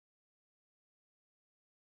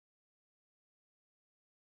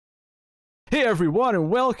Hey everyone, and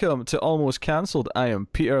welcome to Almost Cancelled. I am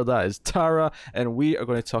Peter, that is Tara, and we are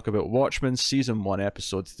going to talk about Watchmen Season 1,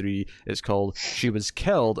 Episode 3. It's called She Was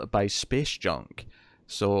Killed by Space Junk.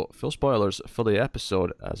 So, full spoilers for the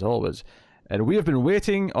episode, as always. And we have been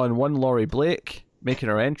waiting on one Laurie Blake making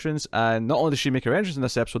her entrance, and not only does she make her entrance in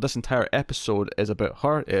this episode, this entire episode is about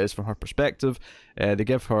her. It is from her perspective. They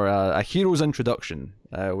give her a hero's introduction,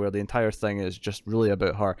 where the entire thing is just really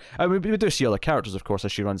about her. I mean, we do see other characters, of course,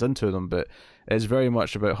 as she runs into them, but it's very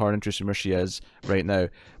much about her and introducing where she is right now.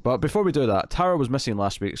 But before we do that, Tara was missing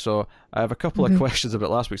last week, so I have a couple of questions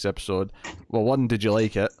about last week's episode. Well, one, did you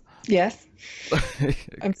like it? Yes.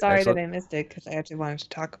 I'm sorry Excellent. that I missed it because I actually wanted to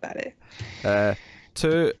talk about it.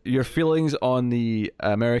 Two, your feelings on the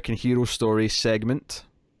American Hero Story segment.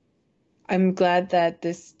 I'm glad that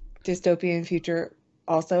this dystopian future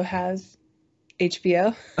also has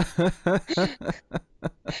HBO.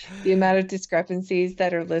 The amount of discrepancies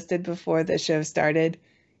that are listed before the show started,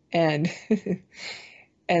 and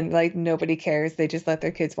and like nobody cares. They just let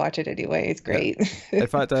their kids watch it anyway. It's great. In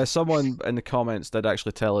fact, someone in the comments did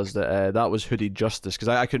actually tell us that that was Hooded Justice, because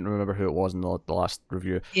I couldn't remember who it was in the last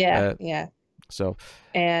review. Yeah. So,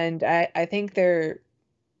 and I think they're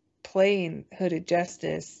playing Hooded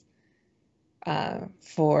Justice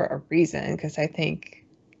for a reason, because I think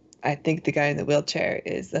the guy in the wheelchair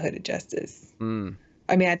is the Hooded Justice. I mean,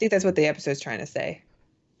 I think that's what the episode's trying to say.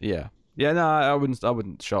 Yeah, no, I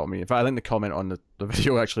wouldn't shock me. In fact, I think the comment on the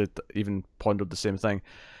video actually even pondered the same thing.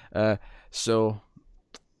 So,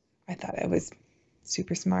 I thought I was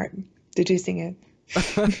super smart deducing it.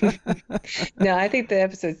 No, I think the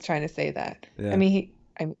episode's trying to say that. Yeah. I mean,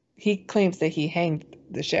 he claims that he hanged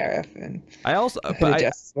the sheriff, and I also Hooded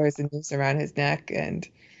Justice wears the noose around his neck, and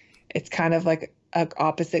it's kind of like an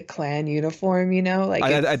opposite clan uniform, you know? Like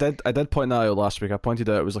I did point that out last week. I pointed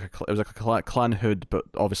out it was like a clan hood, but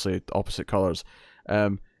obviously opposite colors.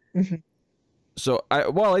 So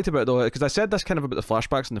what I liked about it though, because I said this kind of about the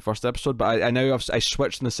flashbacks in the first episode, but I now I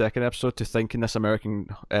switched in the second episode to thinking this American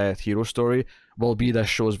hero story will be this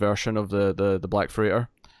show's version of the Black Freighter.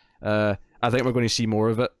 I think we're going to see more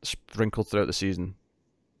of it sprinkled throughout the season.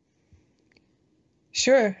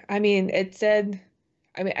 Sure. I mean, it's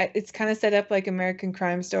kind of set up like American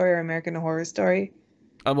Crime Story or American Horror Story.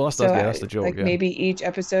 Well, that's the joke. Like maybe each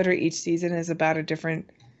episode or each season is about a different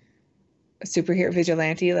superhero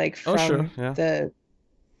vigilante, like from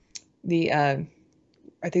the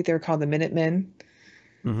I think they were called the Minutemen,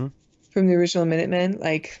 from the original Minutemen.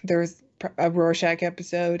 Like there was a Rorschach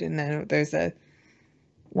episode, and then there's a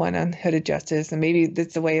one on Hooded Justice, and maybe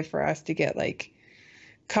that's a way for us to get like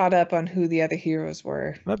caught up on who the other heroes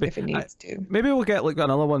were, if it needs to. Maybe we'll get like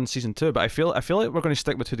another one in season 2, but I feel like we're going to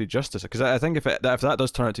stick with Hooded Justice, because I think if that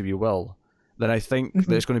does turn out to be well, then I think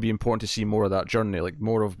that it's going to be important to see more of that journey, like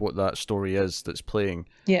more of what that story is that's playing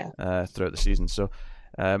throughout the season. So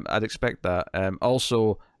I'd expect that.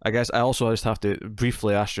 Also, I guess I also just have to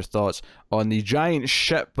briefly ask your thoughts on the giant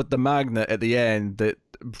ship with the magnet at the end that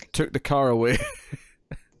took the car away.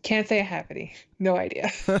 Can't say I have any. No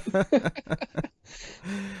idea.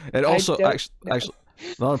 And also, actually,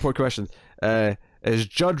 another important question: is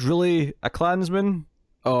Judd really a Klansman,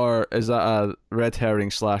 or is that a red herring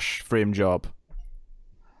 / frame job?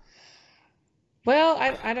 Well,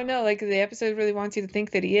 I don't know. Like the episode really wants you to think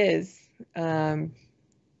that he is,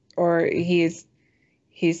 or he's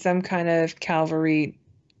some kind of cavalry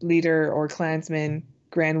leader or Klansman,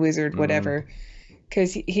 Grand Wizard, whatever.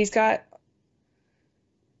 Because he's got.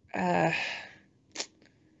 I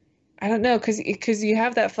don't know, because you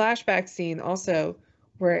have that flashback scene also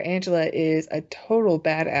where Angela is a total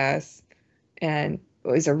badass, and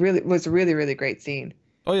was a really great scene.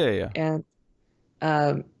 Oh yeah. And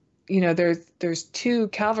you know, there's two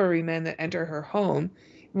cavalrymen that enter her home.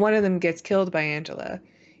 One of them gets killed by Angela,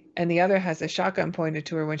 and the other has a shotgun pointed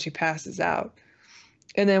to her when she passes out.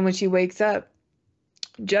 And then when she wakes up,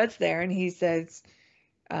 Judd's there, and he says,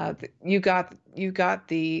 you got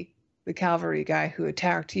the cavalry guy who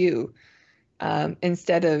attacked you,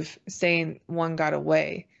 instead of saying one got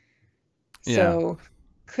away. So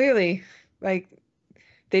clearly, like,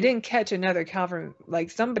 they didn't catch another cavalry. Like,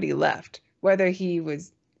 somebody left, whether he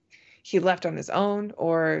left on his own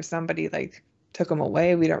or somebody like took him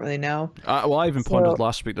away. We don't really know. Well, I even pondered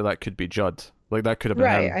last week that could be Judd. Like, that could have been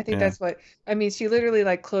him. I think that's what I mean. She literally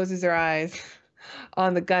like closes her eyes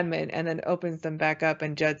on the gunman and then opens them back up,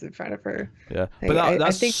 and Judd's in front of her. Yeah, like, but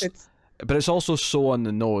I think that's. But it's also so on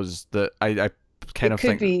the nose that I kind of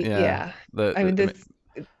think. It could be, yeah. I mean,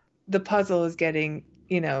 the puzzle is getting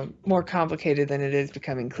more complicated than it is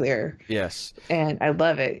becoming clear. Yes. And I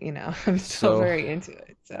love it, I'm still very into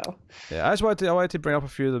it. So yeah, I wanted to bring up a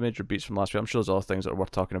few of the major beats from last week. I'm sure there's other things that are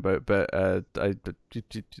worth talking about, but I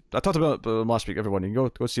talked about them last week. Everyone, you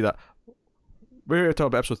can go see that. We're here to talk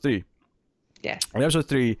about episode 3. Yeah. In episode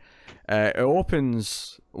 3, it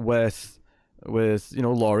opens with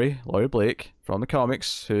Laurie Blake from the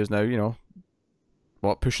comics, who is now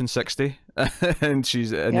pushing 60, and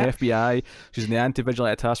she's in the FBI. She's in the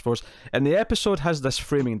anti-vigilante task force, and the episode has this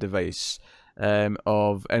framing device and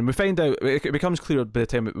we find out, it becomes clear by the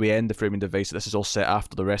time we end the framing device that this is all set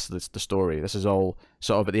after the rest of the story. This is all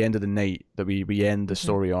sort of at the end of the night that we end the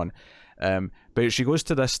story on. But she goes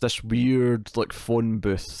to this weird like phone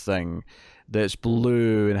booth thing that's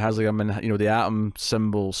blue and has like the atom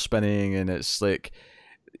symbol spinning, and it's like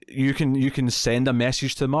you can send a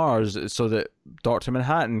message to Mars so that Dr.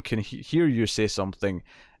 Manhattan can hear you say something,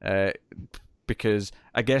 because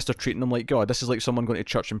I guess they're treating them like God. This is like someone going to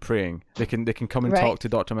church and praying. They can come and talk to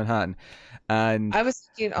Dr. Manhattan. And I was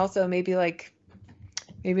thinking also maybe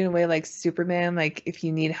in a way like Superman, like if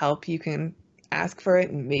you need help you can ask for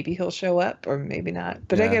it and maybe he'll show up, or maybe not.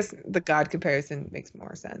 But I guess the God comparison makes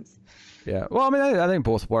more sense. Yeah, well, I mean, I think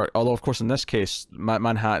both work. Although, of course, in this case,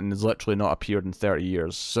 Manhattan has literally not appeared in 30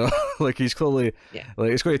 years. So, like, he's clearly,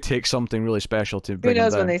 like, it's going to take something really special to bring him down.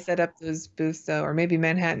 Who knows when they set up those booths, though? Or maybe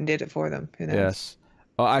Manhattan did it for them. Who knows? Yes.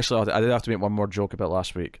 Oh, actually, I did have to make one more joke about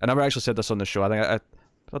last week. I never actually said this on the show. I think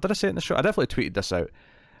did I say it in the show? I definitely tweeted this out.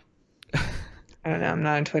 I don't know. I'm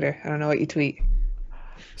not on Twitter. I don't know what you tweet.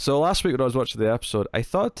 So last week when I was watching the episode, I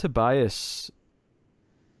thought Tobias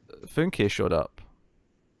Funke showed up.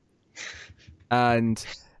 And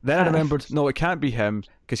then I remembered, no, it can't be him,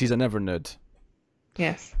 because he's a never nude.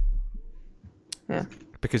 Yes. Yeah.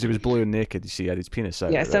 Because he was blue and naked, you see, he had his penis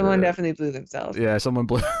out. Yeah, someone definitely blew themselves. Yeah, someone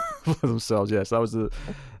blew themselves, yes. That was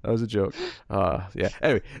a joke. Yeah.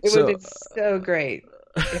 Anyway. It would have been so great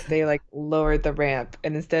if they like lowered the ramp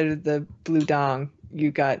and instead of the blue dong,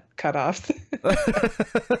 you got cut off.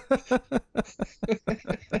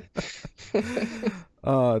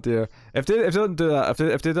 Oh dear! If they don't do that,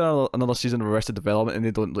 if they do another season of Arrested Development and they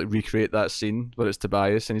don't like recreate that scene where it's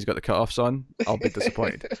Tobias and he's got the cutoffs on, I'll be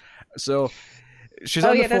disappointed. So she's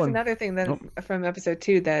on the phone. That's another thing that from episode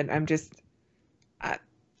 2 that I'm just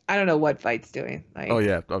I don't know what Vight's doing. Like, oh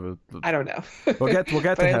yeah, I don't know. We'll get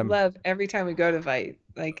to him. I love every time we go to Veidt.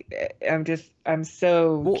 Like I'm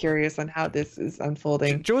so curious on how this is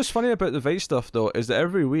unfolding. Joe, what's funny about the Veidt stuff though is that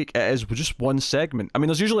every week it is just one segment. I mean,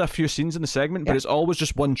 there's usually a few scenes in the segment, but it's always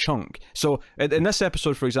just one chunk. So in this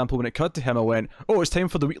episode, for example, when it cut to him, I went, "Oh, it's time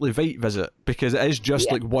for the weekly Veidt visit," because it is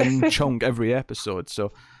just like one chunk every episode.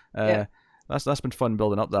 So that's been fun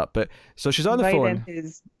building up that. But so she's on the Veidt phone. And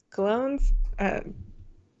his clones.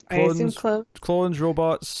 I assume clones,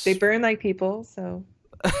 robots. They burn like people, so.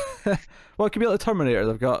 Well, it could be like the Terminator.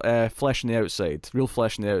 They've got flesh on the outside, real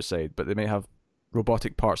flesh on the outside, but they may have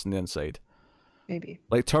robotic parts on the inside. Maybe.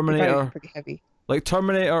 Like Terminator. Pretty heavy. Like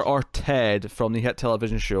Terminator or Ted from the hit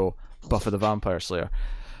television show Buffy the Vampire Slayer.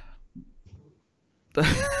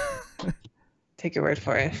 Take your word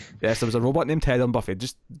for it. Yes, there was a robot named Ted on Buffy.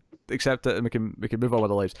 Just accept it and we can move on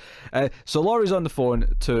with our lives. So Laurie's on the phone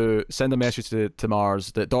to send a message to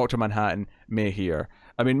Mars that Dr. Manhattan may hear.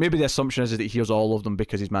 I mean, maybe the assumption is that he hears all of them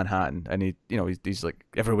because he's Manhattan and he's like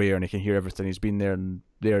everywhere and he can hear everything. He's been there and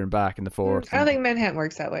back and the forth. I don't think Manhattan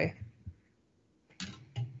works that way.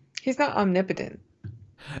 He's not omnipotent.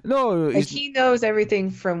 No, like, he knows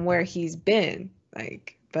everything from where he's been.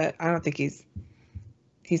 Like, but I don't think he's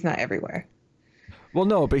not everywhere. Well,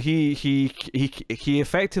 no, but he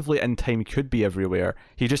effectively in time could be everywhere.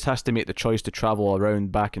 He just has to make the choice to travel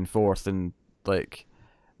around back and forth and like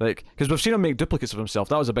because we've seen him make duplicates of himself.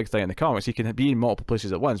 That was a big thing in the comics. He can be in multiple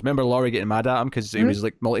places at once. Remember Laurie getting mad at him because he was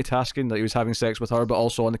like multitasking, like he was having sex with her, but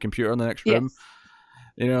also on the computer in the next room.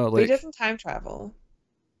 You know, like but he doesn't time travel.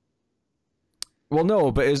 Well,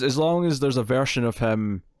 no, but as long as there's a version of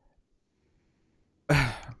him.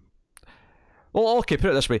 Well, okay, put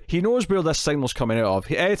it this way. He knows where this signal's coming out of.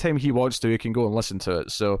 Anytime he wants to, he can go and listen to it.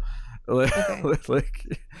 So, like,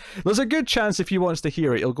 there's a good chance if he wants to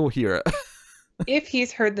hear it, he'll go hear it. If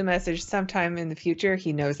he's heard the message sometime in the future,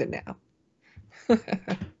 he knows it now.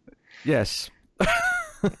 Yes.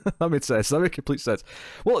 That made sense. That made complete sense.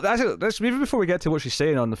 Well, that's even before we get to what she's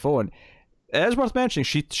saying on the phone. It is worth mentioning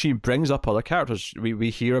she brings up other characters. We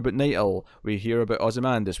hear about Night Owl, we hear about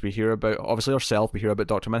Ozymandias, we hear about obviously herself, we hear about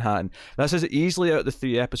Dr. Manhattan. This is easily out of the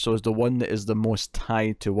 3 episodes the one that is the most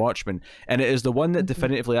tied to Watchmen, and it is the one that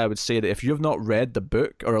definitively I would say that if you have not read the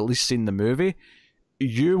book or at least seen the movie,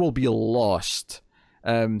 you will be lost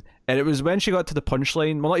And it was when she got to the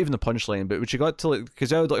punchline, well, not even the punchline, but when she got to, like,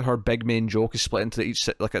 because like her big main joke is split into each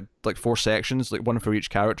like 4 sections, like one for each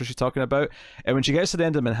character she's talking about. And when she gets to the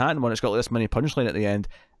end of the Manhattan one, it's got like this mini punchline at the end.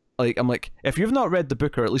 Like, I'm like, if you've not read the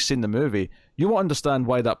book or at least seen the movie, you won't understand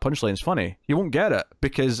why that punchline is funny. You won't get it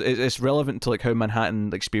because it's relevant to like how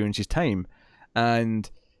Manhattan experiences time, and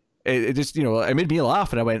it just, you know, it made me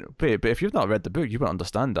laugh, and I went, wait, but if you've not read the book, you won't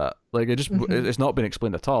understand that. Like, it just it's not been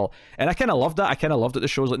explained at all, and I kind of loved that. I kind of loved that the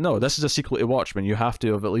show's like, no, this is a sequel to Watchmen. You have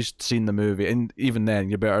to have at least seen the movie, and even then,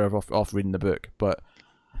 you're better off reading the book. But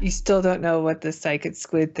you still don't know what the psychic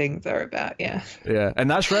squid things are about, yeah. Yeah, and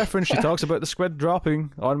that's reference. She talks about the squid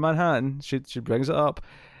dropping on Manhattan. She brings it up.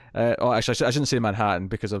 Oh, actually, I shouldn't say Manhattan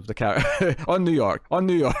because of the character. On New York. In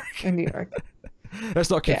New York. Let's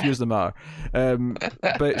not confuse the matter.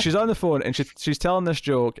 But she's on the phone and she's telling this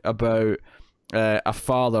joke about a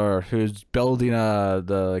father who's building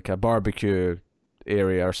a barbecue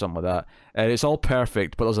area or something like that, and it's all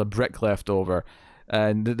perfect, but there's a brick left over,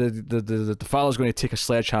 and the father's going to take a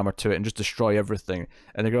sledgehammer to it and just destroy everything.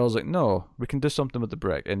 And the girl's like, no, we can do something with the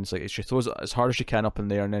brick. And it's like, she throws it as hard as she can up in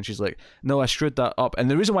there, and then she's like, no, I screwed that up. And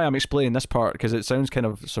the reason why I'm explaining this part, because it sounds kind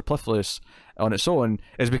of superfluous on its own,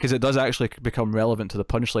 is because it does actually become relevant to the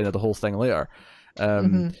punchline of the whole thing later.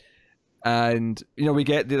 And, you know, we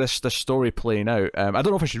get this story playing out. I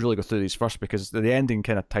don't know if I should really go through these first, because the ending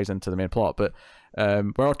kind of ties into the main plot, but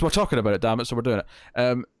we're talking about it, damn it, so we're doing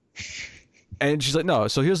it. And she's like, no,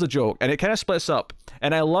 so here's the joke. And it kind of splits up.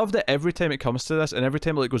 And I love that every time it comes to this, and every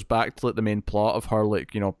time it goes back to like the main plot of her,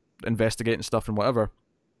 like, you know, investigating stuff and whatever,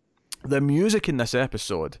 the music in this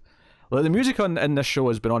episode, like the music in this show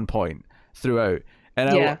has been on point throughout.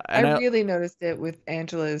 And yeah, I really noticed it with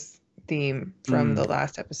Angela's theme from the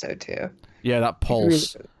last episode too. Yeah, that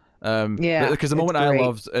pulse. Really, yeah, because the moment I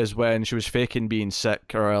loved is when she was faking being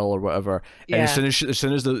sick or ill or whatever, and as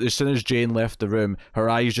soon as Jane left the room, her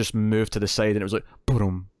eyes just moved to the side, and it was like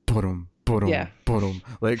boom, boom, boom, boom.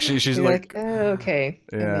 Like she's like, oh, okay,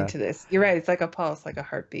 I'm into this. You're right. It's like a pulse, like a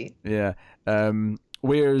heartbeat. Yeah.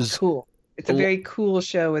 Where's cool. It's a very cool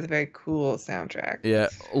show with a very cool soundtrack. Yeah.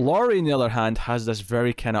 Laurie, on the other hand, has this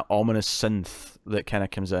very kind of ominous synth that kind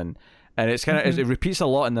of comes in. And it's kind of it repeats a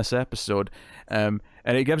lot in this episode, and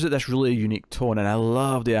it gives it this really unique tone. And I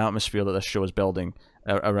love the atmosphere that this show is building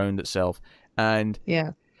around itself. And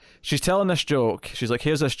she's telling this joke. She's like,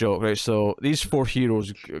 "Here's this joke, right? So these 4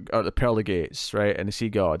 heroes are at the pearly gates, right? And they see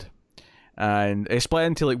God, and it's split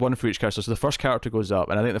into like one for each character. So the first character goes up,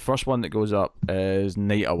 and I think the first one that goes up is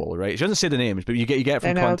Night Owl, right? She doesn't say the names, but you get it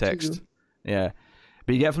from context. Yeah.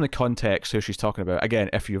 But you get from the context who she's talking about. Again,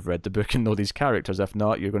 if you've read the book and know these characters. If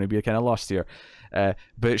not, you're going to be kind of lost here.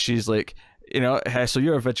 But she's like, you know, so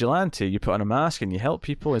you're a vigilante. You put on a mask and you help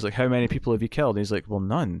people. He's like, how many people have you killed? And he's like, well,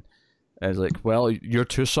 none. And he's like, well, you're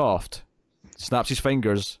too soft. Snaps his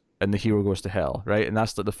fingers and the hero goes to hell, right? And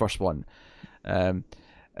that's like the first one. And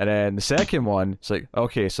then the second one, it's like,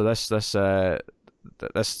 okay, so this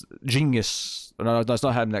genius. No, it's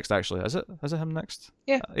not him next, actually. Is it him next?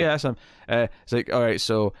 Yeah. Yeah, it's him. It's like, all right,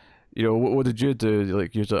 so, you know, what did you do?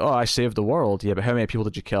 Like, you're like, oh, I saved the world. Yeah, but how many people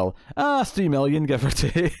did you kill? 3 million, give or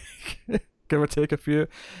take. Give or take a few.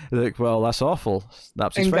 They're like, well, that's awful.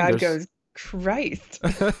 Snaps his fingers. And God goes, Christ.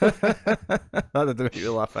 That didn't make me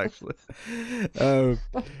laugh, actually.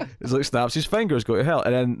 It's like, snaps his fingers, go to hell.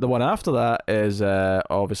 And then the one after that is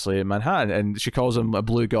obviously Manhattan, and she calls him a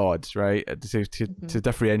blue god, right? To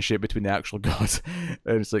differentiate between the actual god.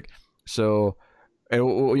 And it's like, so, you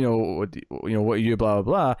know, what are you, blah, blah,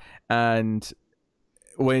 blah. And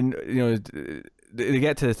when, you know, they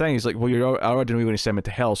get to the thing, he's like, well, you're already going to send me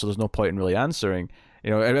to hell, so there's no point in really answering. You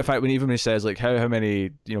know, and in fact, when he says like, how many,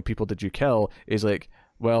 you know, people did you kill? He's like,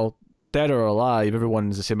 well, dead or alive,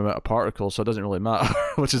 everyone's the same amount of particles, so it doesn't really matter.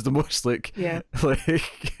 Which is the most like probably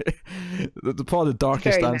the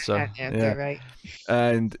darkest answer. Right?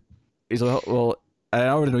 And he's like, well, I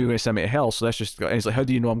already know you're going to send me to hell, so let's just go. And he's like, how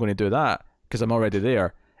do you know I'm going to do that? Because I'm already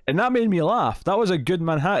there. And that made me laugh. That was a good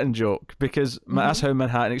Manhattan joke, because that's how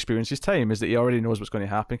Manhattan experiences time, is that he already knows what's going to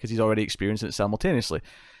happen because he's already experiencing it simultaneously.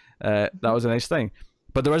 That was a nice thing.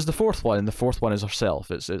 But there is the fourth one, and the fourth one is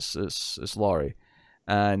herself. It's Laurie,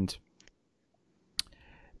 and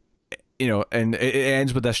you know, and it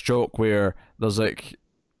ends with this joke where there's like,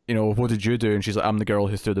 you know, what did you do? And she's like, I'm the girl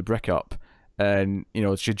who threw the brick up, and you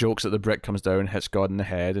know, she jokes that the brick comes down, hits God in the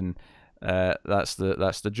head, and that's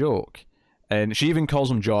the joke. And she even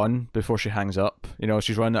calls him John before she hangs up. You know,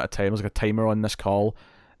 she's running out of time. There's like a timer on this call,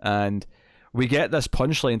 and we get this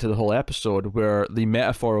punchline to the whole episode where the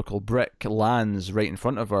metaphorical brick lands right in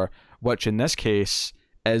front of her, which in this case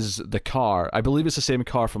is the car. I believe it's the same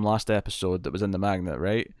car from last episode that was in the magnet,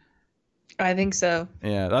 right? I think so.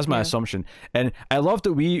 Yeah, that's my assumption. And I love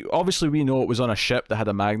that we know it was on a ship that had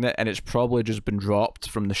a magnet, and it's probably just been dropped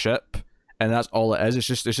from the ship, and that's all it is.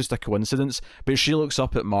 It's just a coincidence. But she looks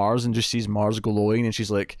up at Mars and just sees Mars glowing, and she's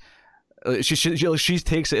like, she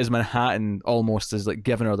takes it as Manhattan almost as like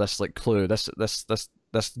giving her this like clue, this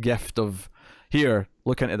gift of, here,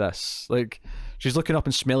 look into this. Like she's looking up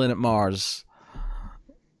and smelling at Mars.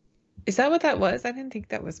 Is that what that was? I didn't think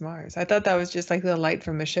that was Mars. I thought that was just like the light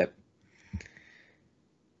from the ship.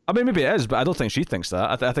 I mean, maybe it is, but I don't think she thinks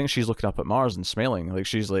that. I think she's looking up at Mars and smelling. Like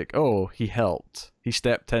she's like, oh, he helped. He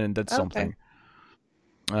stepped in and did something.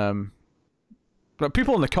 But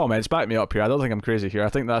people in the comments back me up here. I don't think I'm crazy here. I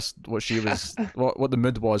think that's what she was, what the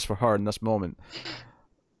mood was for her in this moment.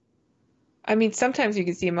 I mean, sometimes you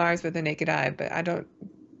can see Mars with the naked eye, but I don't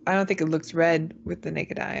think it looks red with the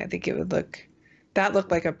naked eye. I think it would looked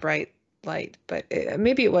like a bright light, but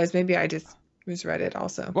maybe it was. Maybe I just misread it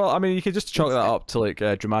also. Well, I mean, you could just chalk that up to like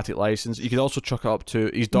a dramatic license. You could also chalk it up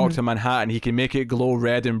to he's Dr. Manhattan. He can make it glow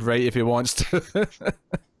red and bright if he wants to.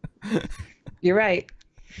 You're right.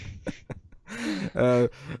 You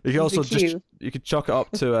could also you could chalk it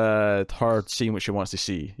up to her seeing what she wants to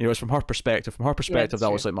see. You know, it's from her perspective. From her perspective, that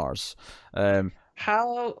looks like Mars.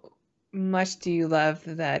 How much do you love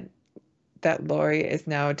that Laurie is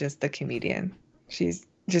now just the comedian? She's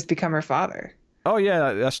just become her father. Oh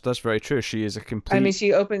yeah, that's very true. She is a complete. I mean,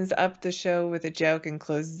 she opens up the show with a joke and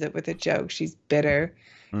closes it with a joke. She's bitter.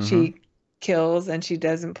 She kills and she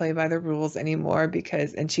doesn't play by the rules anymore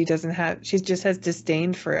she just has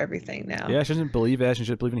disdain for everything now. Yeah, she doesn't believe it. She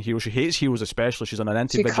doesn't believe in heroes. She hates heroes, especially. She's on an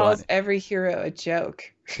anti-vigilante. She calls every hero a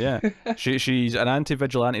joke. Yeah, she's an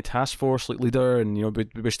anti-vigilante task force like leader, and you know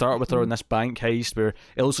we start with her in this bank heist where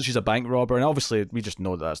it looks like she's a bank robber, and obviously we just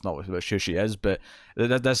know that's not what she is. But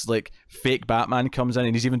this like fake Batman comes in,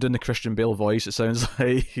 and he's even doing the Christian Bale voice. It sounds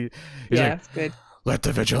like he's like, it's good. Let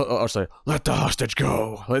the hostage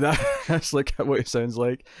go. Like that. That's like what it sounds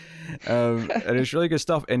like. And it's really good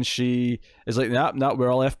stuff. And she is like, nah,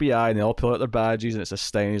 we're all FBI, and they all pull out their badges, and it's a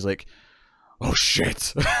stain. He's like, oh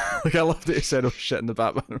shit. Like I love that he said oh shit in the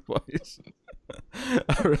Batman voice.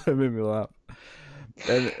 It really made me laugh.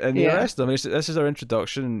 And the rest of them, this is our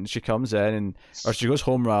introduction. She comes in, or she goes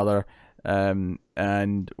home rather.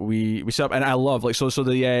 And we set up, and I love like so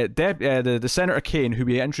the Senator Kane, who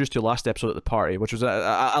we introduced to last episode at the party, which was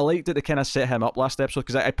I liked that they kind of set him up last episode,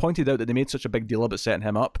 because I pointed out that they made such a big deal about setting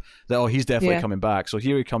him up that he's definitely coming back. So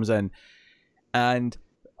here he comes in, and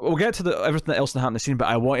we'll get to everything else that happened in the scene, but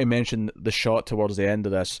I want to mention the shot towards the end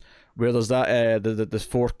of this where there's that the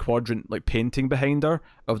four quadrant like painting behind her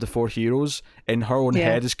of the four heroes, and her own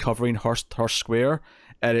head is covering her square.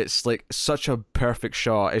 And it's like such a perfect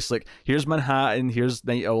shot. It's like, here's Manhattan, here's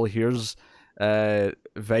Night Owl, here's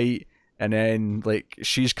Veidt, and then like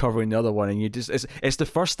she's covering the other one, and you just it's the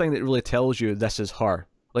first thing that really tells you this is her.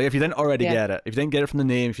 Like if you didn't already get it, if you didn't get it from the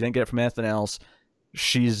name, if you didn't get it from anything else,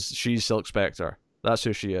 she's Silk Spectre. That's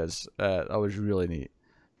who she is. That was really neat.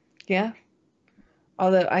 Yeah.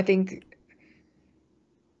 Although I think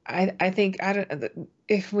I don't,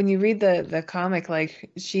 if when you read the comic,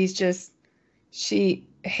 like she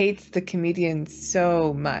hates the comedian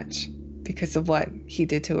so much because of what he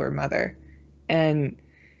did to her mother, and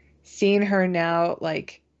seeing her now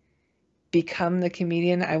like become the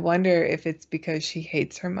comedian, I wonder if it's because she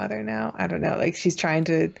hates her mother now. I don't know, like she's trying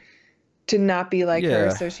to not be like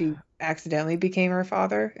her, so she accidentally became her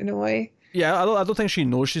father in a way. Yeah, I don't think she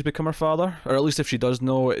knows she's become her father, or at least if she does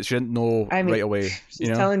know, she didn't know right away. She's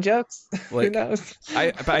telling jokes. Like, who knows?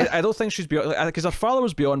 I don't think she's beyond, because her father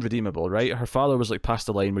was beyond redeemable, right? Her father was like past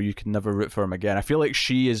the line where you can never root for him again. I feel like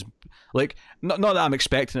she is like not that I'm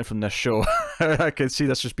expecting it from this show. I could see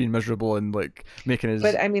this just being miserable and like making his.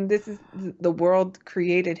 But I mean, this is the world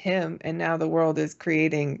created him, and now the world is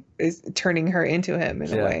turning her into him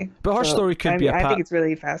in a way. But her story could be. I think it's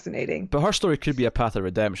really fascinating. But her story could be a path of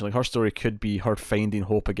redemption. Like her story could be her finding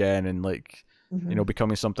hope again and like you know,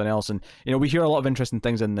 becoming something else. And you know, we hear a lot of interesting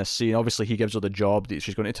things in this scene. Obviously he gives her the job that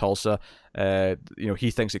she's going to Tulsa. You know, he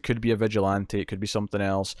thinks it could be a vigilante, it could be something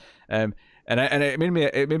else. And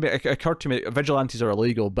it occurred to me vigilantes are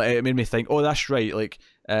illegal, but it made me think, oh that's right, like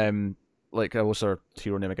what's her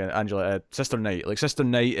hero name again? Angela, Sister Knight, like Sister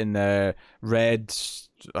Knight in Red,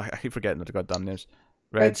 I keep forgetting their goddamn names.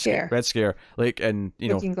 Red Scare, like, and you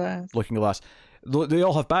know, Looking Glass. They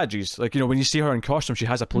all have badges. Like, you know, when you see her in costume, she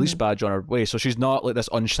has a police badge on her waist, so she's not like this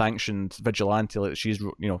unsanctioned vigilante like she's,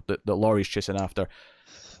 you know, that Laurie's chasing after.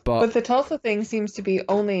 But the Tulsa thing seems to be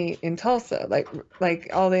only in Tulsa. Like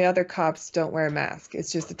all the other cops don't wear a mask.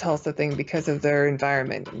 It's just a Tulsa thing because of their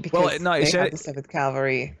environment. Because well, no, he they said have the 7th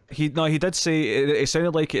Cavalry. he did say it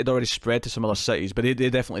sounded like it had already spread to some other cities, but they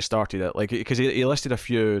definitely started it. Like because he listed a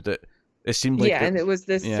few that it seemed like and it was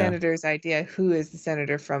this senator's idea. Who is the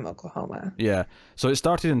senator from Oklahoma? Yeah, so it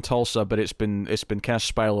started in Tulsa, but it's been kind of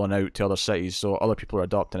spiraling out to other cities, so other people are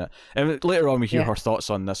adopting it. And later on, we hear her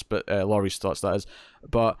thoughts on this, but Laurie's thoughts, that is.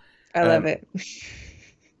 But I love it.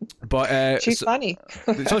 But she's funny.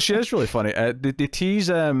 So she is really funny. They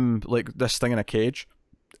tease like this thing in a cage,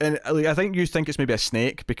 and like, I think you think it's maybe a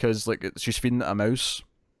snake because like she's feeding it a mouse.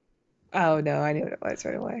 Oh no, I knew what it was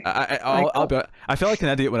right away. I felt like an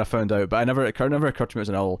idiot when I found out, but never occurred to me it was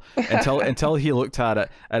an owl until he looked at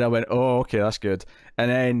it, and I went, "Oh, okay, that's good."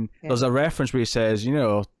 And then there's a reference where he says, "You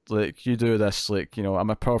know, like you do this, like you know, I'm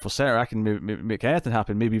a powerful senator. I can make anything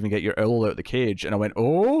happen. Maybe even get your owl out of the cage." And I went,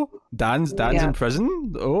 "Oh, Dan's in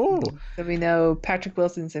prison. Oh." So we know Patrick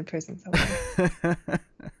Wilson's in prison somewhere.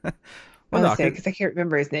 Well, because I can't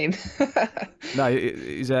remember his name. No,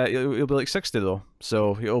 he'll be like 60 though,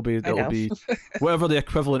 so it'll be whatever the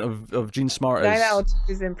equivalent of Gene Smart is. Night Owl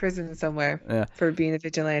is in prison somewhere for being a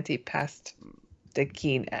vigilante past the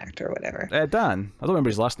Keene Act or whatever. Dan, I don't remember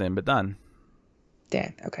his last name, but Dan.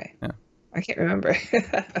 Dan, okay. Yeah, I can't remember.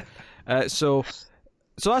 So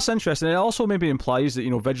that's interesting. It also maybe implies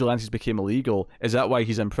that vigilantes became illegal. Is that why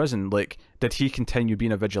he's in prison? Like, did he continue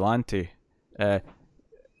being a vigilante?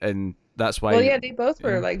 And that's why. Well, yeah, they both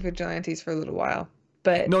were like vigilantes for a little while,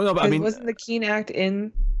 but no, but I mean, wasn't the Keene Act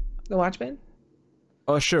in the Watchmen?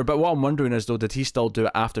 Oh, sure, but what I'm wondering is though, did he still do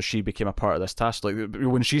it after she became a part of this task? Like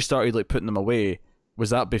when she started like putting them away, was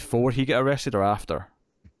that before he got arrested or after?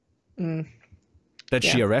 Did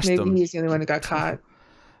she arrest him? Maybe he's the only one who got caught.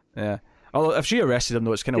 Yeah. Although if she arrested him,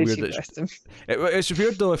 though, it's kind of weird it's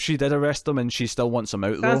weird though if she did arrest him and she still wants him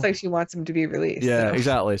out. Sounds like she wants him to be released. Yeah, so.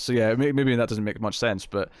 Exactly. So yeah, maybe that doesn't make much sense,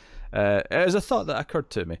 but it is a thought that occurred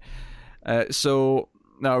to me. So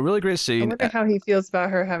now a really great scene. I wonder how he feels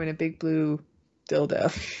about her having a big blue dildo.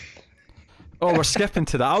 Oh, we're skipping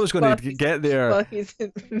to that. I was going to get there. Well, he's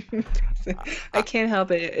in prison. I can't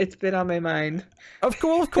help it. It's been on my mind. Of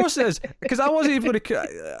course it is. Because I wasn't even going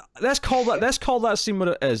to. Let's call that scene what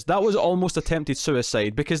it is. That was almost attempted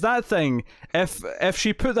suicide. Because that thing, if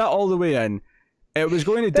she put that all the way in, it was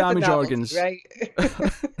going to damage organs. Right?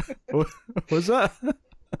 Was that?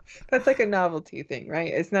 That's like a novelty thing,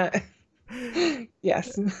 right? It's not.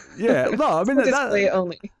 Yes. Yeah. No, I mean display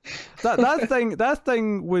only. that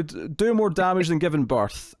thing would do more damage than giving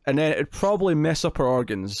birth, and then it'd probably mess up her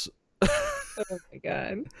organs. Oh my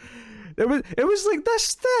god. It was like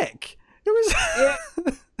this thick. It was.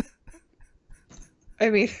 Yeah. I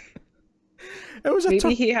mean, it was.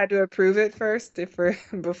 Maybe he had to approve it first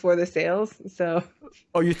before the sales. So.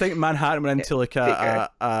 Oh, you think Manhattan went into like a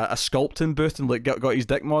sculpting booth and like got his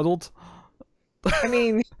dick modeled? I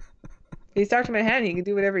mean. He's Dr. Manhattan. He can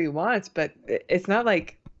do whatever he wants, but it's not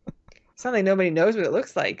like nobody knows what it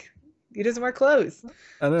looks like. He doesn't wear clothes.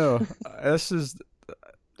 I know. This is,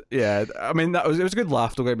 yeah. I mean, it was a good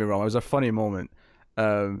laugh. Don't get me wrong. It was a funny moment.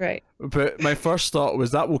 Right. But my first thought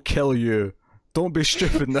was that will kill you. Don't be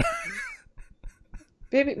stupid.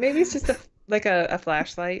 Maybe it's just a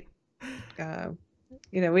flashlight.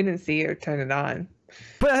 We didn't see her turn it on.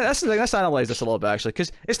 But that's the thing. Let's analyze this a little bit actually,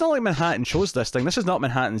 because it's not like Manhattan chose this thing. This is not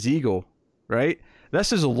Manhattan's ego. Right?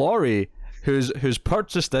 This is Laurie who's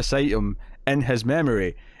purchased this item in his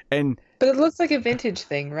memory, but it looks like a vintage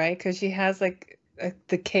thing, right? Because she has like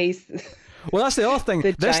the case. Well, that's the other thing.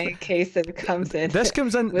 The giant case that it comes in. This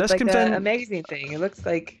comes in. With a magazine thing. It looks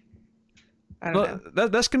like. I don't know.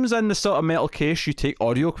 This comes in the sort of metal case you take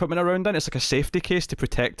audio equipment around in. It's like a safety case to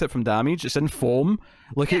protect it from damage. It's in foam.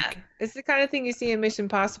 It's the kind of thing you see in Mission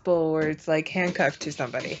Impossible where it's like handcuffed to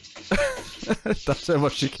somebody. That's how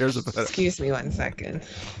much she cares about it. Excuse me 1 second.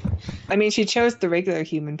 I mean, she chose the regular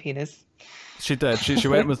human penis. She did. She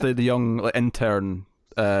went with the young intern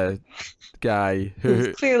guy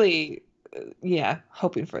who's clearly,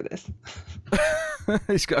 hoping for this.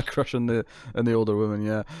 He's got a crush on the older woman,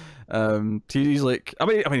 yeah. He's like, I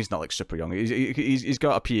mean, he's not like super young. He's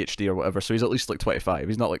got a PhD or whatever, so he's at least like 25.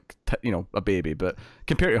 He's not like a baby, but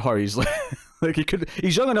compared to her, he's like,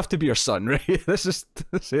 he's young enough to be your son, right? This is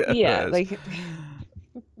it. Yeah, like.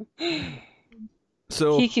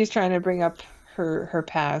 So he keeps trying to bring up her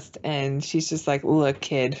past, and she's just like, "Look,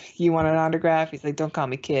 kid, you want an autograph?" He's like, "Don't call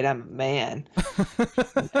me kid. I'm a man."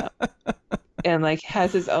 And like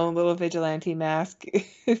has his own little vigilante mask,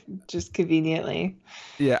 just conveniently.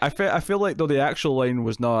 Yeah, I feel like though the actual line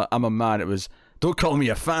was not "I'm a man," it was Don't call me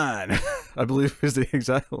a fan. I believe is the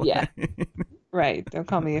exact line. Yeah. Right. Don't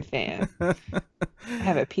call me a fan. I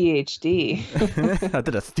have a PhD. I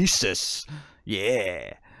did a thesis.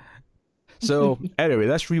 Yeah. So anyway,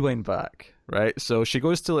 let's rewind back, right? So she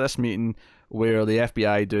goes to this meeting where the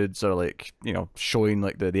FBI dudes are like, you know, showing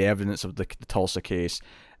like the evidence of the Tulsa case.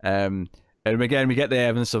 And again, we get the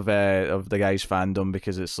evidence of the guy's fandom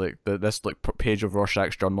because it's like this like page of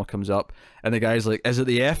Rorschach's journal comes up, and the guy's like, "Is it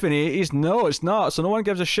the F in the 80s? No, it's not. So no one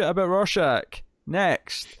gives a shit about Rorschach."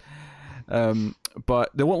 Next. But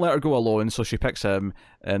they won't let her go alone, so she picks him,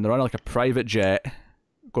 and they're on like a private jet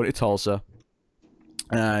going to Tulsa,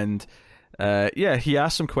 and yeah, he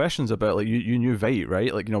asked some questions about like you knew Veidt,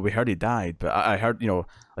 right? Like, you know, we heard he died, but I heard, you know,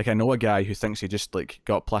 like I know a guy who thinks he just like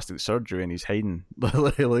got plastic surgery and he's hiding.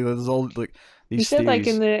 Like there's all like these. He said theories. like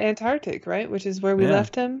in the Antarctic, right? Which is where we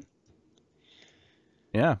left him.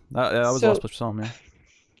 Yeah, that was the last place we saw him. Yeah.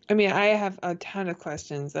 I mean, I have a ton of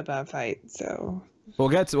questions about Veidt, so we'll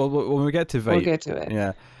get to when we get to Veidt. We'll get to it.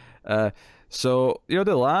 Yeah. So you know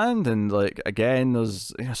they land and like again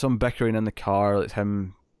there's some bickering in the car. Like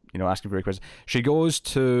him, you know, asking for a question. She goes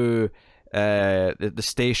to the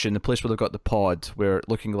station, the place where they've got the pod, where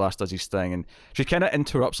Looking Glass does his thing, and she kind of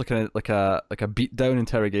interrupts like a beat down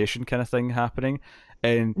interrogation kind of thing happening,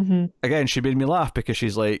 and again she made me laugh because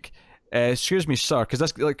she's like, "Excuse me, sir,"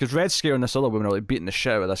 because Red Scare and this other woman are like beating the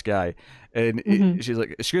shit out of this guy, and she's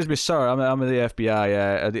like, "Excuse me, sir, I'm the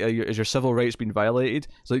FBI. Is your civil rights being violated?"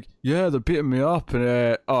 It's like, "Yeah, they're beating me up,"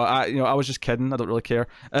 and I was just kidding. I don't really care.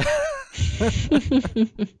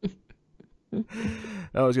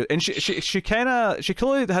 That was good, and she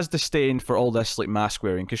clearly has disdain for all this like mask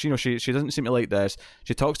wearing because you know she doesn't seem to like this.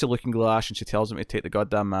 She talks to Looking Glass and she tells him to take the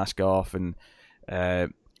goddamn mask off, and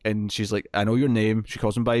she's like, "I know your name." She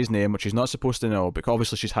calls him by his name, which she's not supposed to know, but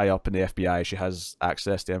obviously she's high up in the FBI. She has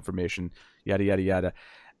access to information, yada yada yada,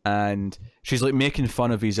 and she's like making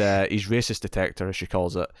fun of his racist detector, as she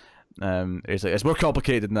calls it. He's like, "It's more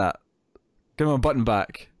complicated than that. Give him a button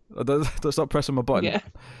back. Stop pressing my button." Yeah.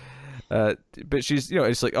 But she's, you know,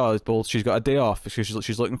 it's like, oh, well, she's got a day off.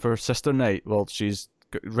 She's looking for sister night. Well, she's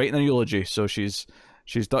writing a eulogy, so she's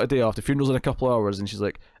got a day off. The funeral's in a couple of hours, and she's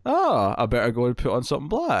like, oh, I better go and put on something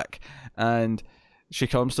black. And she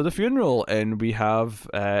comes to the funeral, and we have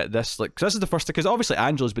this like, cause this is the first, because obviously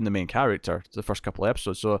Angela's been the main character the first couple of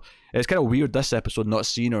episodes, so it's kind of weird this episode not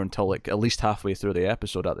seeing her until like at least halfway through the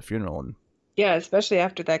episode at the funeral. And yeah, especially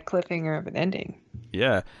after that cliffhanger of an ending.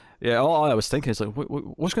 Yeah. Yeah, all I was thinking is like,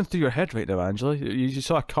 what's going through your head right now, Angela? You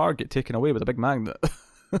saw a car get taken away with a big magnet.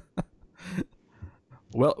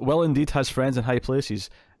 Well, indeed has friends in high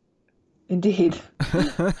places. Indeed.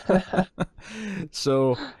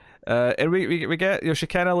 So, and we get, you know, she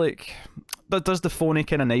kind of like does the phony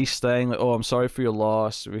kind of nice thing, like, oh, I'm sorry for your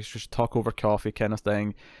loss. We should talk over coffee kind of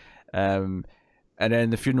thing. And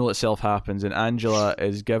then the funeral itself happens, and Angela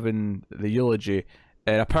is given the eulogy.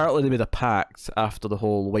 And apparently they made a pact after the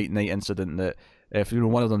whole White Knight incident that if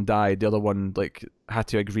one of them died, the other one like had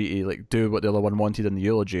to agree to like do what the other one wanted in the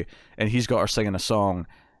eulogy. And he's got her singing a song,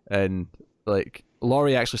 and like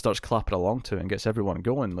Laurie actually starts clapping along to it and gets everyone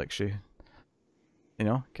going. Like she, you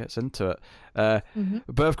know, gets into it.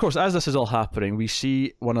 But of course, as this is all happening, we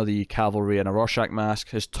see one of the cavalry in a Rorschach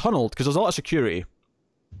mask is tunneled because there's a lot of security.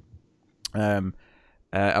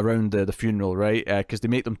 Around the funeral, right? Because they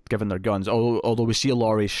make them give in their guns. Although we see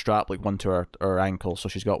Laurie strap like one to her ankle, so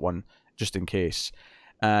she's got one just in case.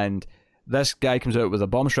 And this guy comes out with a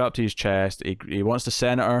bomb strapped to his chest. He wants to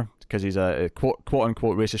senator because he's a quote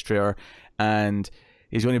unquote racist traitor, and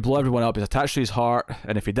he's going to blow everyone up. He's attached to his heart,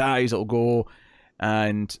 and if he dies, it'll go.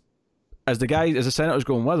 And as the senator's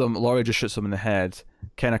going with him, Laurie just shoots him in the head,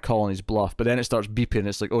 kind of calling his bluff. But then it starts beeping.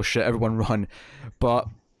 It's like, oh shit, everyone run! But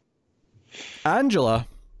Angela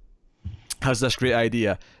has this great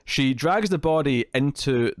idea. She drags the body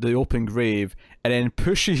into the open grave and then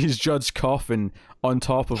pushes Judd's coffin on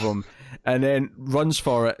top of him and then runs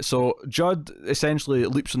for it. So Judd essentially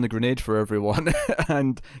leaps on the grenade for everyone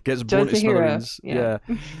and gets blown to smithereens. Yeah.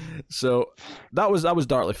 So that was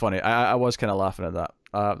darkly funny. I was kind of laughing at that.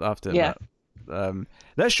 I have to admit.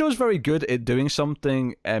 That show's very good at doing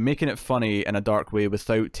something, making it funny in a dark way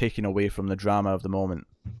without taking away from the drama of the moment.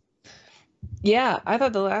 Yeah, I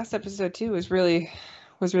thought the last episode too was really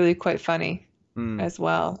quite funny as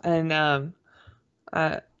well. And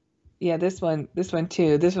yeah, this one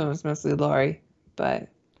too. This one was mostly Laurie, but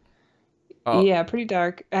yeah, pretty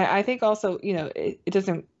dark. I think also, you know, it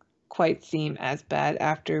doesn't quite seem as bad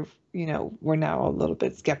after, you know, we're now a little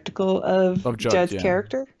bit skeptical of Judd's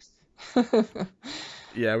character.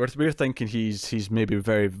 Yeah, we're thinking he's maybe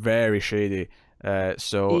very, very shady.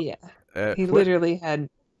 So yeah. He literally had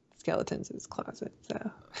skeletons in his closet.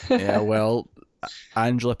 So yeah, well,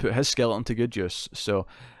 Angela put his skeleton to good use. So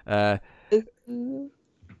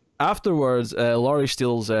afterwards, Laurie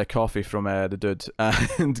steals coffee from the dude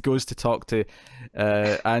and goes to talk to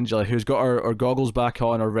Angela, who's got her goggles back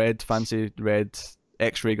on, her fancy red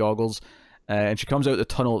X-ray goggles, and she comes out the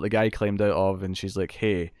tunnel that the guy climbed out of, and she's like,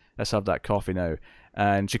 "Hey, let's have that coffee now."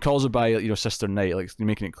 And she calls her by, Sister Knight, like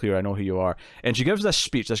making it clear, I know who you are. And she gives this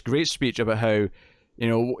great speech about how,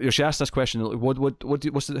 she asked this question, like,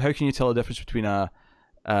 how can you tell the difference between a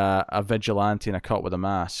vigilante and a cop with a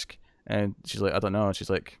mask? And she's like, I don't know. And she's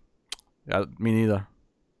like, yeah, me neither.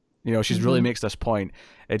 She's really makes this point,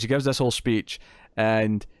 and she gives this whole speech,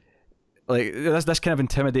 and like this kind of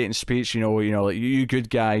intimidating speech, like you good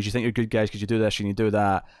guys, you think you're good guys because you do this and you do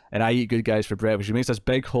that, and I eat good guys for breakfast. She makes this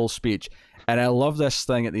big whole speech, and I love this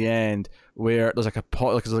thing at the end where there's like a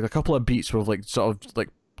couple of beats with like sort of like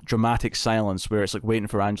dramatic silence where it's like waiting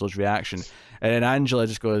for Angela's reaction, and then Angela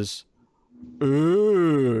just goes,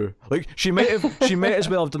 "Ooh!" Like she might as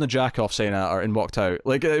well have done the jack off sign at her and walked out.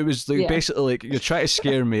 Like it was like basically like, you're trying to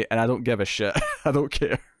scare me and I don't give a shit. I don't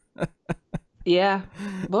care. Yeah,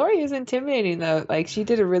 Laurie is intimidating though. Like she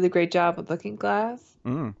did a really great job with Looking Glass.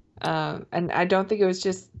 And I don't think it was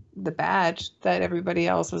just the badge that everybody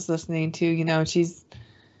else was listening to. She's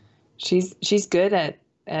good at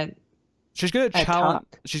she's good at challenge.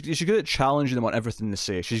 She's good at challenging them on everything they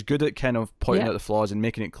say. She's good at kind of pointing out the flaws and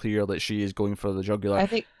making it clear that she is going for the jugular. I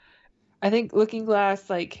think Looking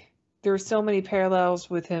Glass, like there were so many parallels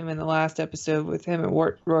with him in the last episode with him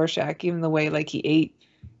and Rorschach. Even the way like he ate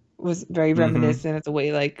was very reminiscent of the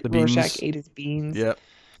way like Rorschach ate his beans. Yep.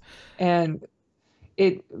 And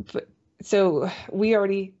so we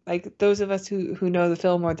already, like those of us who know the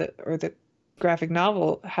film or the graphic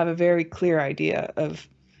novel have a very clear idea of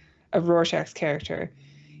Rorschach's character,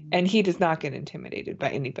 and he does not get intimidated by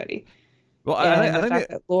anybody. Well, I think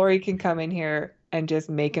that Laurie can come in here and just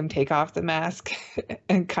make him take off the mask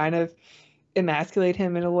and kind of emasculate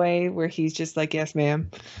him in a way where he's just like, "Yes,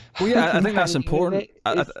 ma'am." Well, yeah, I think that's important.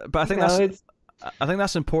 But I think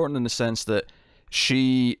that's important in the sense that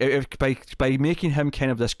by making him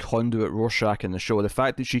kind of this conduit Rorschach in the show, the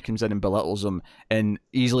fact that she comes in and belittles him and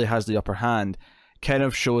easily has the upper hand kind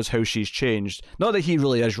of shows how she's changed. Not that he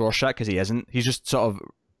really is Rorschach, because he isn't. He's just sort of...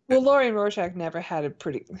 Well, Laurie and Rorschach never had a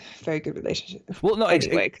very good relationship. Well, no,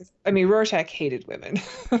 anyway, because Rorschach hated women.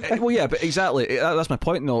 Well, yeah, but exactly. That's my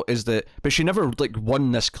point, though, is that... But she never, like,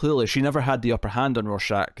 won this clearly. She never had the upper hand on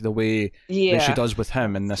Rorschach the way that she does with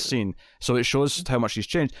him in this scene. So it shows how much she's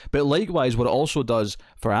changed. But likewise, what it also does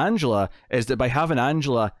for Angela is that by having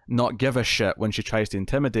Angela not give a shit when she tries to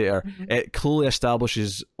intimidate her, it clearly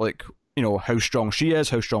establishes, like... how strong she is,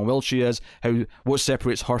 how strong-willed she is, what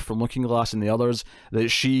separates her from Looking Glass and the others, that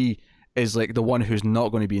she is like the one who's not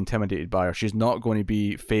going to be intimidated by her. She's not going to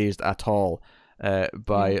be phased at all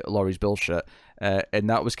by Laurie's bullshit. And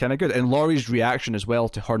that was kind of good. And Laurie's reaction as well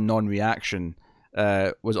to her non-reaction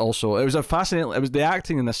was also... It was a fascinating... The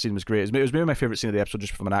acting in this scene was great. It was maybe my favourite scene of the episode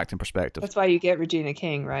just from an acting perspective. That's why you get Regina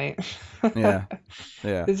King, right? Yeah.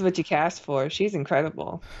 This is what you cast for. She's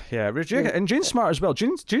incredible. Yeah, Regina, and Jane Smart as well.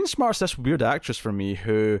 Jane Smart's this weird actress for me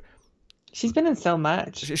who... She's been in so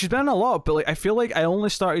much. She's been in a lot, but like I feel like I only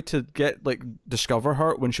started to discover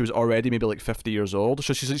her when she was already maybe like 50 years old.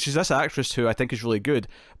 So she's this actress who I think is really good,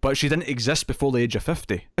 but she didn't exist before the age of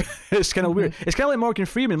 50. It's kind of weird. It's kind of like Morgan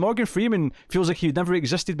Freeman. Morgan Freeman feels like he never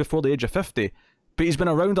existed before the age of 50, but he's been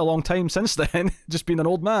around a long time since then, just being an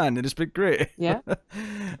old man, and it's been great. Yeah.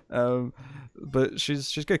 But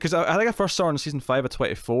she's good because I think I first saw her in season 5 of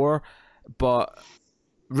 24, but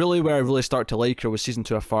really where I really started to like her was season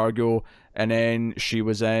 2 of Fargo, and then she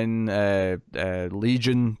was in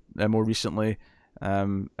Legion more recently,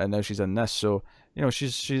 and now she's in this. So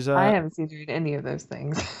she's. I haven't seen her in any of those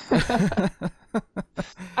things. I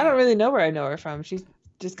don't really know where I know her from. She's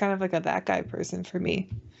just kind of like a that guy person for me.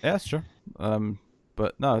 Yeah, that's true.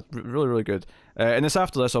 But no, really, really good. And it's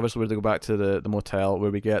after this, obviously, we go back to the motel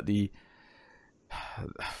where we get the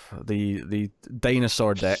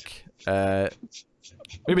dinosaur deck.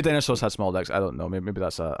 Maybe dinosaurs had small dicks. I don't know. Maybe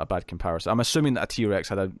that's a bad comparison. I'm assuming that a T-Rex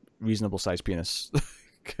had a reasonable sized penis.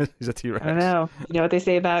 He's a T-Rex. I don't know. You know what they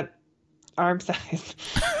say about arm size?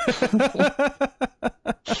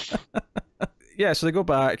 Yeah, so they go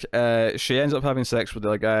back. She ends up having sex with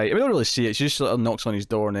the guy. We don't really see it. She just sort of knocks on his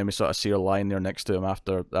door, and then we sort of see her lying there next to him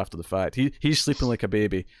after the fact. He's sleeping like a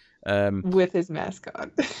baby. With his mask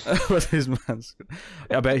on. With his mask.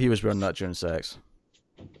 I bet he was wearing that during sex.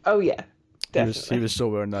 Oh yeah, definitely. He was so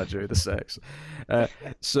wearing that during the sex.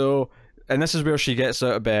 So and this is where she gets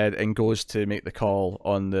out of bed and goes to make the call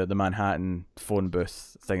on the Manhattan phone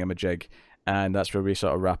booth thingamajig, and that's where we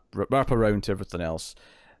sort of wrap around to everything else.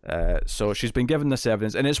 So she's been given this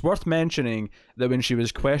evidence, and it's worth mentioning that when she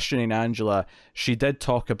was questioning Angela, she did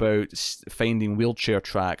talk about finding wheelchair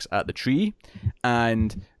tracks at the tree,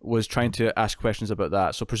 and was trying to ask questions about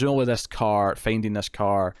that. So presumably finding this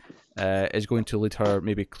car, is going to lead her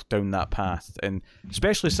maybe down that path, and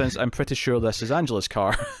especially since I'm pretty sure this is Angela's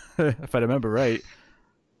car, if I remember right.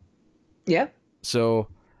 Yeah. So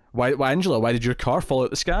why Angela? Why did your car fall out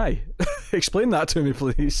the sky? Explain that to me,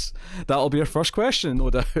 please. That'll be our first question, no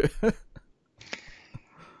doubt.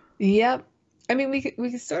 Yep. I mean,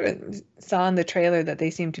 we sort of saw in the trailer that they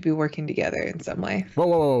seem to be working together in some way.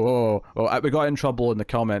 Whoa. We got in trouble in the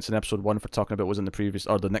comments in episode 1 for talking about what was in the previous,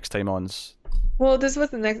 or the next time ons. Well, this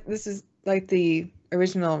is like the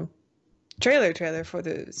original trailer for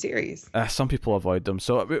the series. Some people avoid them,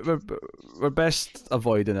 so we're best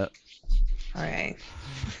avoiding it. All right.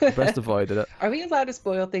 Best avoided it. Are we allowed to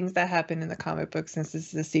spoil things that happen in the comic book since this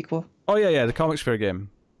is a sequel? Oh yeah, the comic's fair game.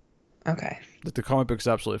 Okay. The comic book's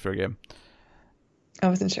absolutely fair game. I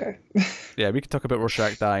wasn't sure. Yeah, we can talk about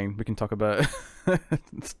Rorschach dying. We can talk about I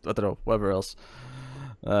don't know, whatever else.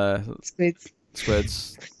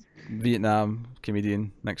 Squids. Vietnam,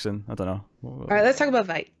 comedian, Nixon, I don't know. All right, let's talk about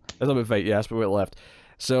Veidt. Let's talk about Veidt, yeah, that's what left.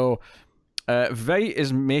 So, Veidt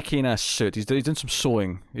is making a suit. He's doing some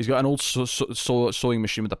sewing. He's got an old sewing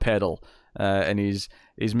machine with a pedal, and he's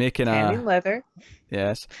making Tanning leather.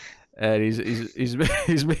 Yes, and he's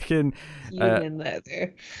making human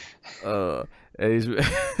leather. And he's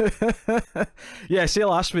yeah. See,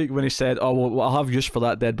 last week when he said, "Oh well, I'll have use for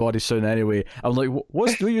that dead body soon anyway," I'm like,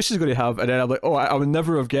 "What use is going to have?" And then I'm like, "Oh, I would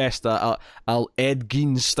never have guessed that I'll Ed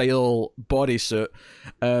Gein style bodysuit."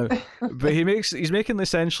 But he's making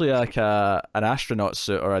essentially like an astronaut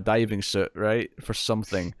suit or a diving suit, right, for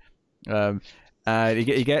something. And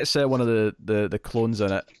he gets one of the clones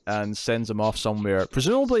in it and sends him off somewhere,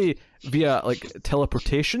 presumably via like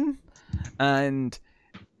teleportation, and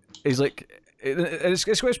he's like.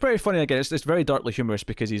 It's pretty funny again. It's very darkly humorous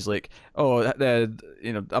because he's like, oh,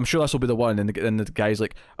 I'm sure this will be the one, and the guy's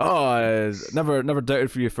like, oh, I never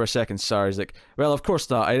doubted for you for a second, sir. He's like, well, of course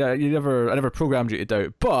not. I never programmed you to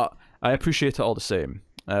doubt, but I appreciate it all the same.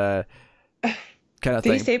 Kind of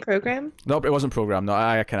thing. Did he say program? Nope, it wasn't programmed. No,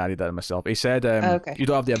 I can add that in myself. He said, okay. You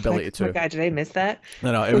don't have the ability to. Oh God, did I miss that?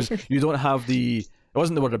 No, it was you don't have the. It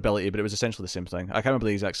wasn't the word ability, but it was essentially the same thing. I can't remember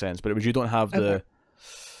the exact sense, but it was you don't have the.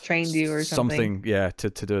 Trained you or something. Yeah, to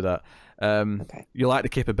do that. Okay. You lack the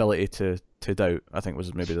capability to doubt, I think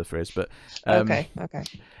was maybe the phrase, but okay.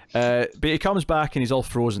 But he comes back and he's all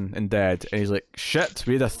frozen and dead, and he's like, shit,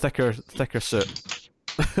 we had a thicker suit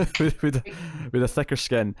with a thicker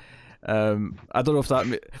skin. I don't know if that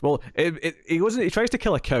he tries to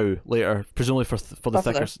kill a cow later, presumably for the buffalo.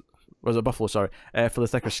 thicker. Was it buffalo? Sorry, for the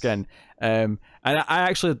thicker skin. And I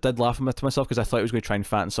actually did laugh to myself because I thought he was going to try and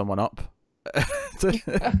fatten someone up. to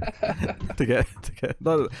get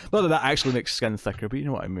not that actually makes skin thicker, but you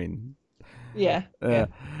know what I mean. Yeah.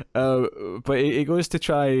 But he goes to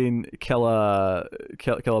try and kill a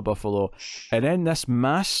buffalo, and then this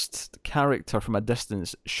masked character from a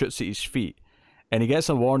distance shoots at his feet, and he gets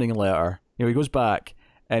a warning letter. He goes back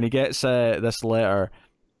and he gets this letter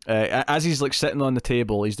as he's like sitting on the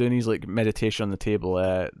table. He's doing his like meditation on the table,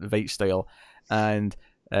 Veidt style, and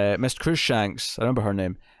Miss Cruikshanks, I remember her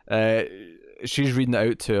name. She's reading it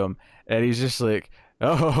out to him, and he's just like,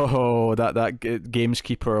 "Oh, that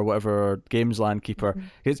gameskeeper or whatever, Gamesland keeper."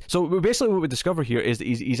 So basically, what we discover here is that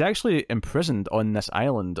he's actually imprisoned on this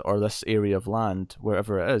island or this area of land,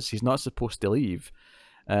 wherever it is. He's not supposed to leave,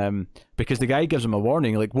 because the guy gives him a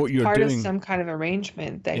warning, like what you're doing. Part of some kind of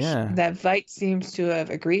arrangement that that Veidt seems to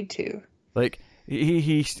have agreed to. Like.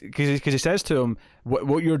 Because he says to him,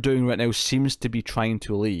 what you're doing right now seems to be trying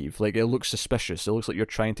to leave. Like, it looks suspicious. It looks like you're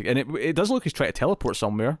trying to, and it does look like he's trying to teleport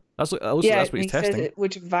somewhere. That's what he's testing. Says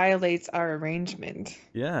which violates our arrangement.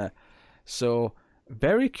 Yeah, so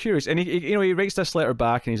very curious. And he writes this letter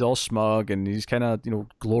back, and he's all smug, and he's kind of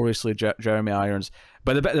gloriously Jeremy Irons.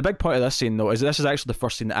 But the big part of this scene though is this is actually the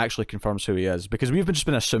first scene that actually confirms who he is, because we've just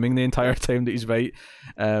been assuming the entire time that he's right.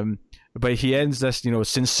 But he ends this,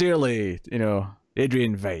 sincerely,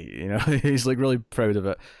 Adrian Veidt, he's like really proud of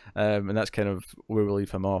it, and that's kind of where we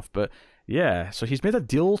leave him off. But yeah, so he's made a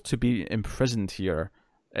deal to be imprisoned here,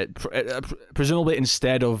 presumably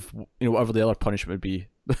instead of whatever the other punishment would be.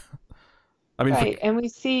 I mean, right, and we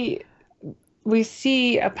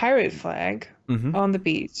see a pirate flag on the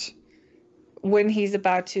beach when he's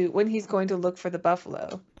going to look for the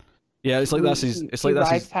buffalo. Yeah, it's like that's his. It's like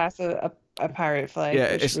that's rides his... past a a pirate flag,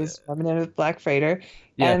 Yeah, which it's was remnant of Black Freighter,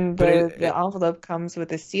 yeah, and but the envelope comes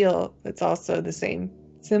with a seal that's also the same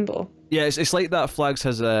symbol. yeah, it's like that flags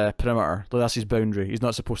his perimeter. Like that's his boundary. He's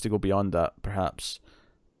not supposed to go beyond that, perhaps.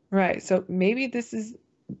 Right. So maybe this is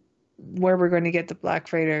where we're going to get the Black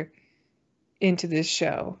Freighter into this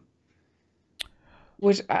show.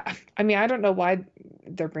 Which I mean, I don't know why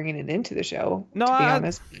they're bringing it into the show, No, to be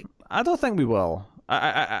honest. I don't think we will.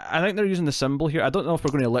 I think they're using the symbol here. I don't know if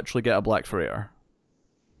we're going to literally get a Black Freighter.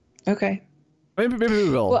 Okay. Maybe we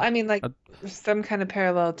will. Well, I mean, like some kind of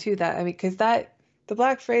parallel to that. I mean, because the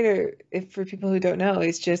Black Freighter, if for people who don't know,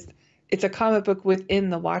 it's a comic book within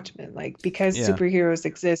the Watchmen. Like because Yeah. superheroes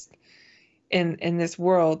exist in this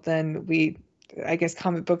world, then I guess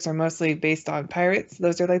comic books are mostly based on pirates.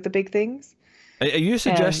 Those are like the big things. Are you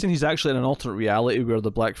suggesting he's actually in an alternate reality where the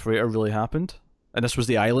Black Freighter really happened? And this was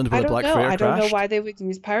the island where the Black Freighter crashed? I don't know why they would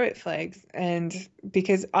use pirate flags, and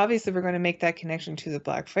because obviously we're going to make that connection to the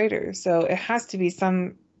Black Freighter, so it has to be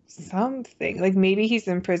something. Like maybe he's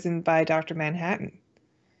imprisoned by Dr. Manhattan,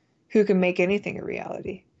 who can make anything a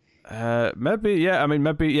reality. Maybe, yeah. I mean,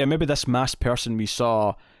 maybe this masked person we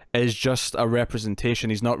saw is just a representation.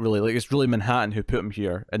 He's not really like it's really Manhattan who put him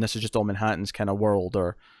here, and this is just all Manhattan's kind of world,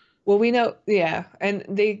 or. Well, we know, yeah, and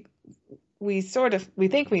we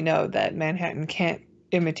think we know that Manhattan can't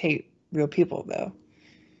imitate real people though,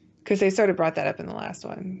 because they sort of brought that up in the last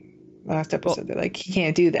episode. Well, they're like, he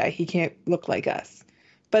can't do that. He can't look like us,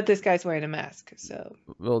 but this guy's wearing a mask, so.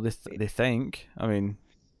 Well, they think. I mean.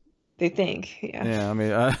 They think, yeah. Yeah, I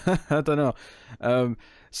mean, I don't know.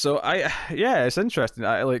 So it's interesting.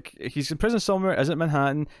 He's in prison somewhere. Is it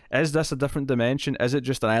Manhattan? Is this a different dimension? Is it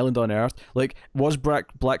just an island on Earth? Like, was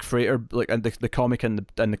Black Freighter like in the comic and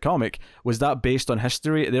the comic, was that based on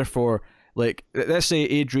history? Therefore, like, let's say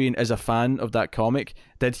Adrian is a fan of that comic.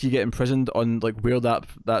 Did he get imprisoned on like where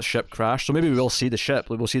that ship crashed? So maybe we'll see the ship.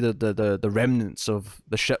 Like, we'll see the remnants of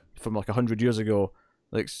the ship from like 100 years ago.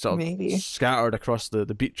 Like sort of maybe scattered across the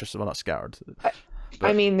beach or something. Well, not scattered.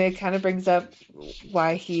 I mean, it kind of brings up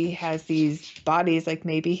why he has these bodies. Like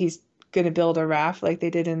maybe he's going to build a raft like they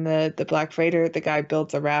did in the Black Freighter. The guy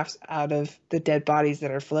builds a raft out of the dead bodies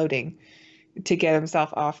that are floating to get himself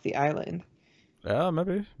off the island. Yeah,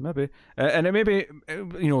 maybe. And it maybe,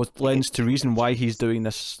 lends to reason why he's doing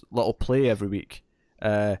this little play every week.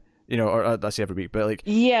 Or I say every week, but like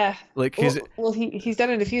like he's done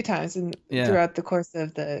it a few times throughout the course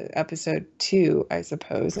of the episode 2, I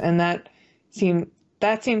suppose, and that seemed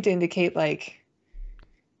to indicate like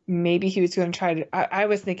maybe he was going to try to. I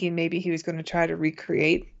was thinking maybe he was going to try to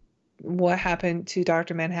recreate what happened to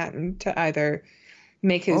Dr. Manhattan to either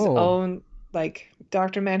make his own like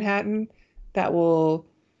Dr. Manhattan that will.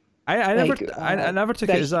 I never took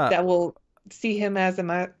it as that will see him as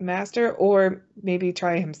a master, or maybe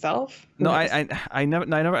try himself. No, I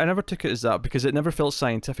never took it as that, because it never felt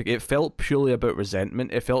scientific. It felt purely about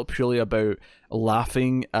resentment. It felt purely about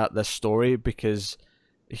laughing at this story, because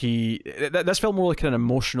this felt more like an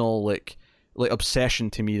emotional like obsession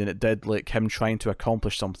to me than it did like him trying to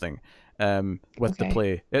accomplish something with the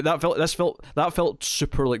play. That felt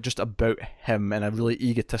super like just about him and a really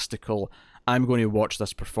egotistical, I'm going to watch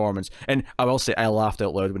this performance. And I will say, I laughed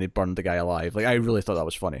out loud when he burned the guy alive. Like, I really thought that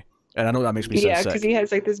was funny. And I know that makes me sound sick. Yeah, because he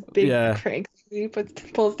has like this big crank he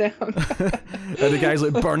pulls down. And the guy's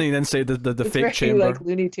like burning inside the fake very, chamber. Like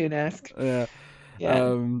Looney Tune-esque. Yeah.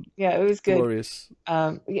 Yeah, it was good. Glorious.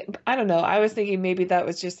 I don't know. I was thinking maybe that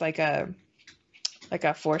was just like a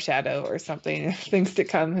foreshadow or something. Things to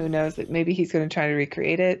come. Who knows? That maybe he's going to try to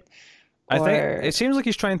recreate it. I think it seems like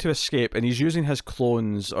he's trying to escape, and he's using his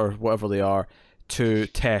clones or whatever they are to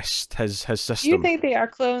test his system. Do you think they are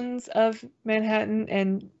clones of Manhattan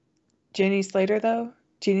and Jenny Slater, though?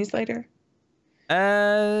 Jeannie Slater? I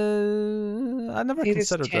never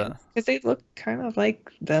considered that. Because they look kind of like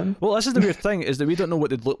them. Well, this is the weird thing, is that we don't know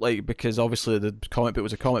what they'd look like, because obviously the comic book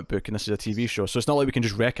was a comic book and this is a TV show, so it's not like we can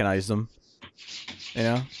just recognize them. You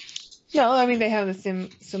know? Yeah, well, I mean, they have the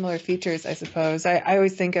similar features, I suppose. I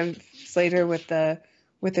always think of Slater with the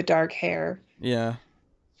dark hair. Yeah.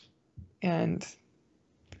 And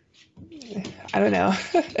I don't know.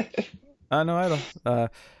 I know either.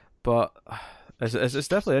 But it's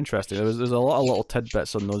definitely interesting. There's a lot of little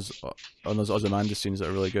tidbits on those Ozymandias scenes that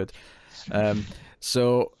are really good.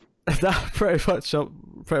 So that pretty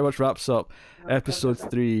much wraps up episode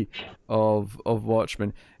 3 of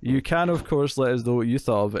Watchmen. You can, of course, let us know what you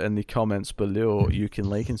thought of it in the comments below. You can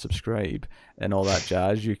like and subscribe and all that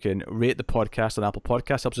jazz. You can rate the podcast on Apple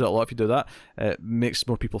Podcasts. Helps us out a lot if you do that. It makes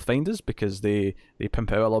more people find us, because they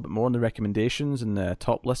pimp it out a little bit more in the recommendations and the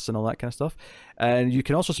top lists and all that kind of stuff. And you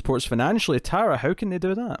can also support us financially. Tara, how can they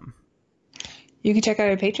do that? You can check out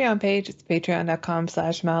our Patreon page. It's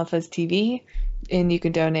patreon.com/MileFuzzTV. And you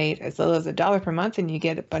can donate as little as $1 per month, and you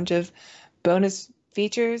get a bunch of bonus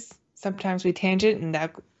features. Sometimes we tangent, and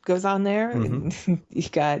that goes on there. And you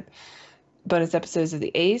got bonus episodes of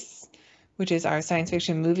The Ace, which is our science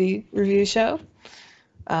fiction movie review show.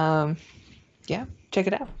 Yeah, check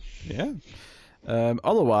it out. Yeah.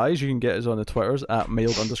 Otherwise, you can get us on the Twitters at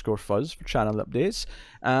 @mild_fuzz for channel updates,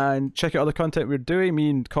 and check out other content we're doing. Me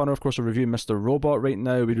and Connor, of course, are reviewing Mr. Robot right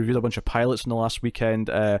now. We reviewed a bunch of pilots in the last weekend.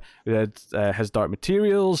 We did His Dark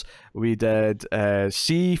Materials. We did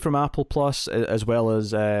C from Apple Plus, as well as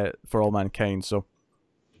For All Mankind. So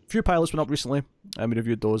a few pilots went up recently, and we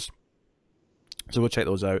reviewed those. So we'll check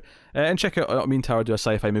those out. And check out, me and Tara do a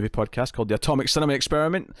sci-fi movie podcast called The Atomic Cinema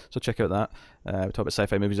Experiment. So check out that. We talk about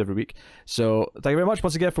sci-fi movies every week. So thank you very much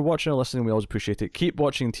once again for watching and listening. We always appreciate it. Keep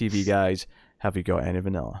watching TV, guys. Have you got any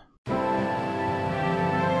vanilla?